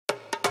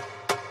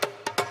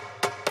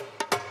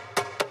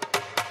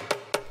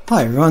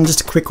Hi everyone,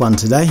 just a quick one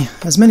today.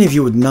 As many of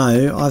you would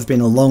know, I've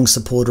been a long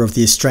supporter of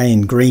the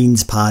Australian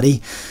Greens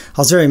Party. I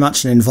was very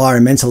much an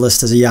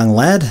environmentalist as a young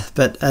lad,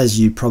 but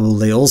as you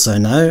probably also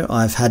know,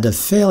 I've had a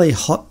fairly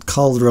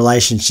hot-cold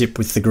relationship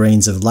with the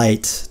Greens of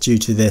late due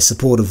to their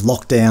support of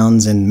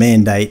lockdowns and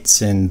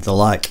mandates and the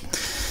like.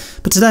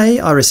 But today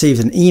I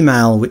received an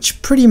email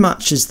which pretty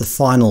much is the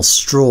final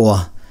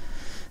straw.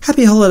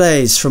 Happy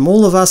holidays from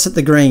all of us at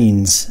the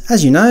Greens.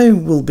 As you know,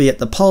 we'll be at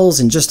the polls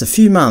in just a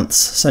few months,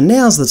 so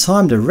now's the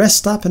time to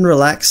rest up and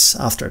relax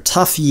after a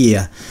tough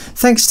year.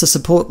 Thanks to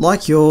support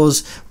like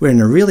yours, we're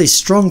in a really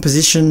strong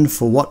position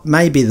for what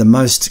may be the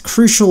most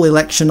crucial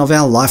election of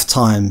our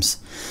lifetimes.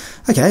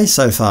 Okay,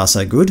 so far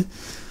so good.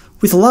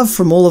 With love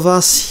from all of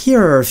us,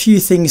 here are a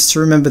few things to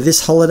remember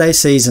this holiday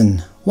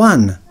season.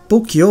 1.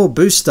 Book your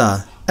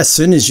booster as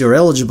soon as you're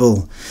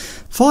eligible.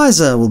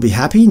 Pfizer will be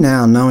happy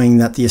now knowing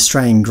that the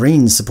Australian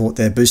Greens support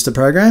their booster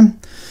program.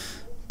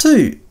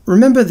 2.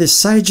 Remember this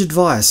sage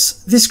advice.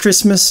 This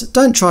Christmas,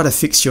 don't try to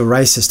fix your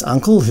racist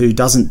uncle who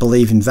doesn't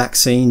believe in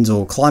vaccines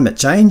or climate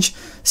change.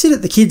 Sit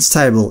at the kids'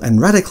 table and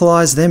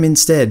radicalise them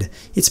instead.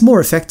 It's more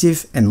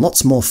effective and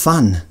lots more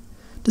fun.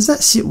 Does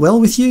that sit well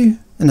with you?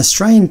 An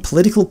Australian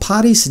political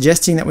party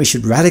suggesting that we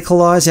should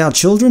radicalise our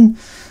children?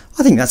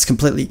 I think that's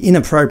completely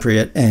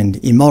inappropriate and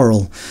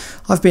immoral.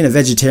 I've been a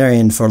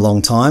vegetarian for a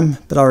long time,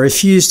 but I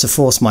refuse to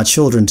force my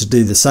children to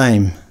do the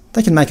same.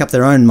 They can make up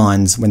their own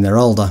minds when they're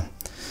older.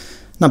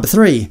 Number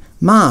 3.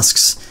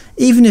 Masks.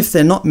 Even if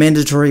they're not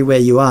mandatory where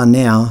you are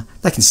now,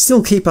 they can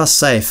still keep us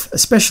safe,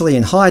 especially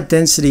in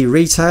high-density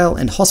retail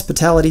and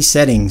hospitality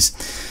settings.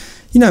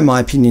 You know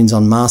my opinions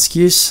on mask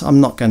use. I'm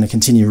not going to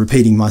continue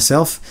repeating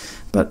myself.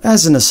 But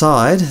as an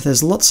aside,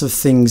 there's lots of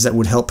things that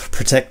would help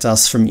protect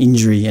us from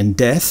injury and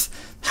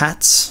death.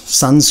 Hats,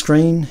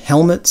 sunscreen,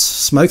 helmets,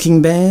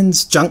 smoking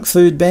bans, junk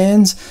food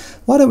bans.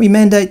 Why don't we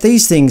mandate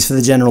these things for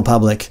the general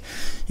public?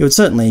 It would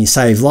certainly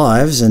save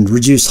lives and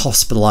reduce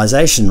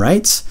hospitalisation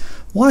rates.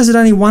 Why is it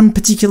only one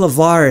particular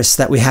virus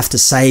that we have to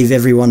save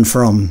everyone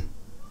from?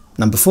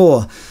 Number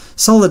 4.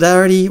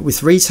 Solidarity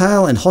with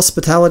retail and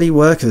hospitality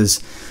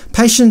workers.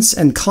 Patience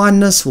and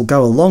kindness will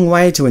go a long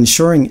way to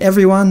ensuring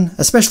everyone,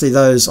 especially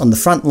those on the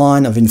front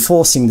line of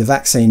enforcing the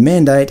vaccine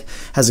mandate,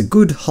 has a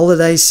good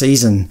holiday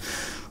season.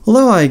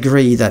 Although I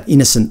agree that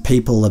innocent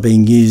people are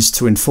being used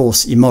to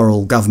enforce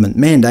immoral government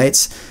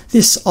mandates,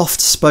 this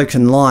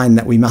oft-spoken line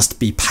that we must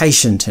be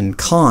patient and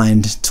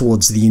kind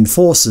towards the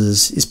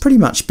enforcers is pretty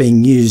much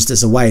being used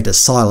as a way to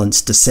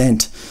silence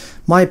dissent.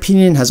 My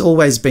opinion has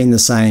always been the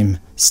same.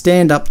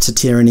 Stand up to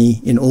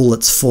tyranny in all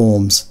its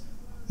forms.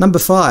 Number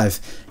 5.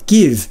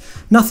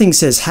 Give. Nothing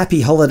says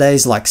happy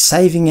holidays like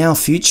saving our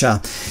future.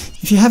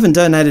 If you haven't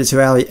donated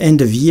to our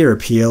end of year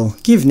appeal,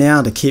 give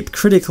now to keep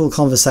critical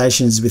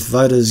conversations with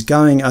voters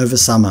going over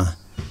summer.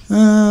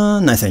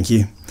 No thank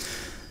you.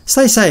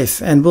 Stay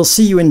safe and we'll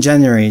see you in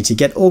January to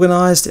get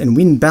organised and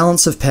win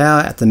balance of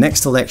power at the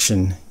next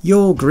election.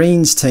 Your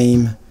Greens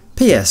team.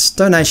 P.S.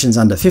 Donations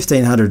under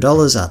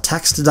 $1,500 are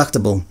tax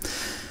deductible.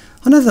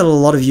 I know that a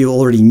lot of you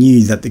already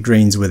knew that the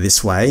Greens were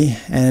this way,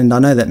 and I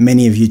know that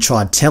many of you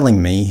tried telling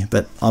me,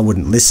 but I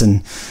wouldn't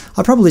listen.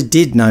 I probably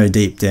did know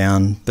deep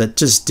down, but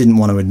just didn't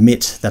want to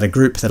admit that a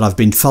group that I've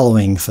been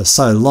following for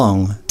so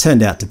long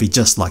turned out to be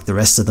just like the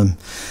rest of them.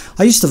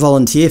 I used to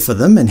volunteer for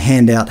them and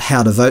hand out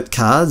how to vote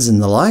cards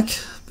and the like,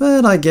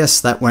 but I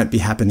guess that won't be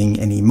happening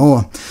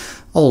anymore.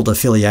 Old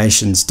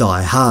affiliations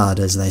die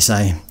hard, as they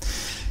say.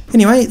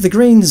 Anyway, the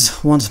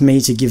Greens want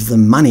me to give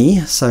them money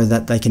so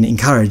that they can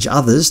encourage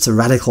others to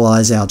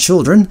radicalise our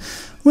children.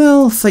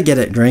 Well, forget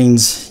it,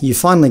 Greens. You've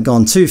finally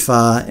gone too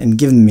far and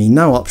given me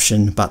no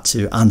option but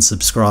to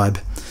unsubscribe.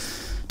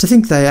 To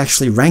think they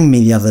actually rang me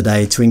the other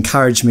day to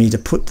encourage me to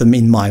put them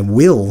in my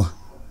will.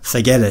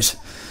 Forget it.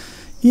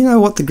 You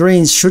know what the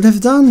Greens should have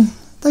done?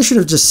 They should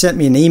have just sent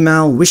me an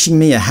email wishing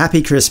me a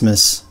happy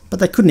Christmas. But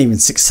they couldn't even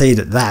succeed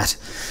at that.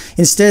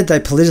 Instead, they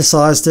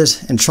politicised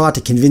it and tried to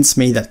convince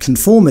me that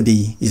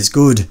conformity is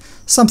good,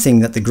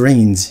 something that the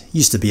Greens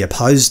used to be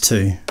opposed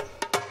to.